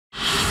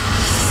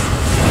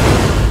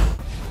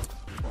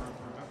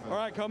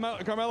right,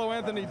 Carmelo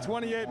Anthony,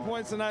 28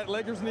 points tonight.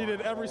 Lakers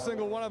needed every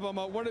single one of them.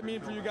 What did it mean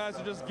for you guys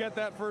to just get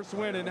that first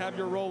win and have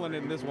your rolling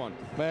in this one?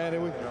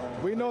 Man,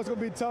 we know it's going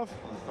to be tough,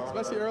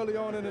 especially early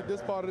on in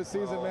this part of the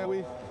season, man.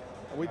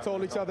 We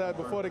told each other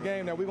before the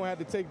game that we're going to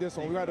have to take this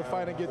one. We're going to have to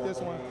fight and get this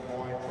one.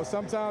 But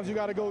sometimes you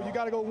got to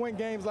go win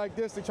games like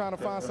this to try to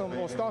find some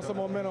or start some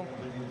momentum.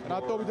 And I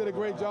thought we did a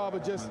great job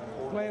of just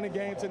playing the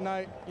game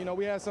tonight. You know,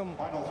 we had some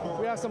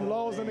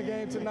lulls in the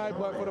game tonight,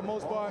 but for the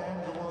most part,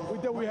 we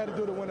did what we had to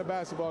do to win a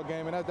basketball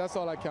game, and that's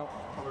all that counts.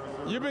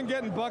 You've been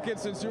getting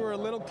buckets since you were a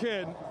little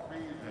kid.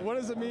 What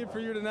does it mean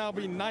for you to now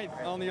be ninth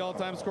on the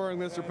all-time scoring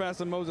list,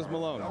 surpassing Moses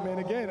Malone? I mean,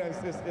 again,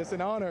 it's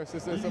an honor.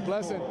 It's a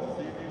blessing.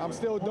 I'm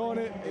still doing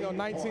it,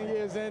 19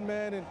 years in,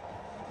 man, and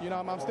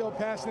I'm still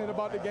passionate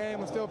about the game.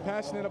 I'm still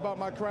passionate about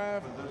my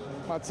craft.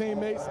 My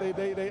teammates,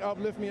 they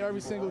uplift me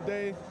every single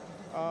day.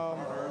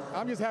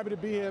 I'm just happy to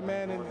be here,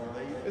 man, and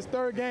it's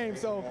third game,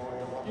 so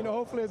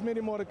hopefully there's many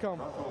more to come.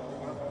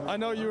 I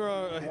know you're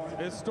a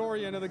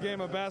historian of the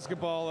game of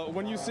basketball.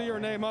 When you see your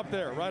name up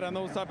there, right, on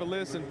those type of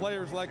lists and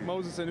players like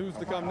Moses and who's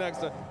to come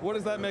next, what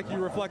does that make you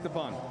reflect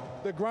upon?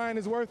 The grind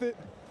is worth it.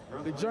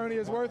 The journey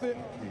is worth it.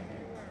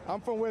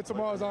 I'm from where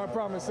tomorrow's aren't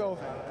promised, so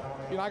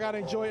I got to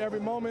enjoy every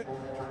moment.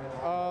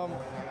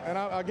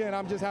 And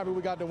I'm just happy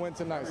we got the win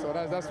tonight. So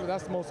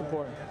that's the most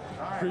important.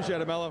 Appreciate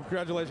it, Melo.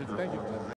 Congratulations. Thank you.